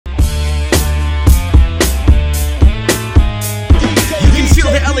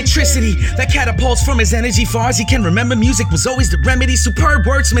adversity that catapults from his energy far as he can remember. Music was always the remedy. Superb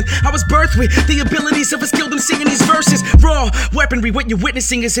wordsmith, I was birthed with the abilities of a skilled him singing these verses. Raw weaponry, what you're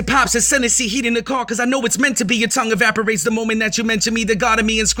witnessing is hip-hop's ascendancy. Heat in the car, cause I know it's meant to be. Your tongue evaporates the moment that you mention me. The god of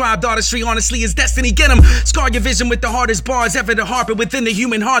me inscribed artistry, honestly is destiny. Get him, scar your vision with the hardest bars ever to harp it within the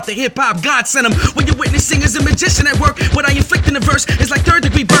human heart. The hip-hop god sent him. What you're witnessing is a magician at work. What I inflict in the verse is like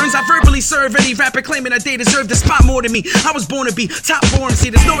third-degree burns. I verbally serve any rapper claiming that they deserve the spot more than me. I was born to be top form, see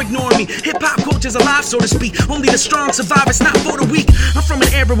there's no ignoring me. Hip-hop culture's alive, so to speak. Only the strong survive, it's not for the weak. I'm from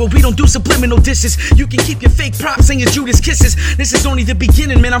an era where we don't do subliminal dishes. You can keep your fake props and your Judas kisses. This is only the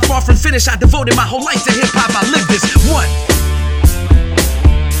beginning, man, I'm far from finished. I devoted my whole life to hip-hop, I live this. What?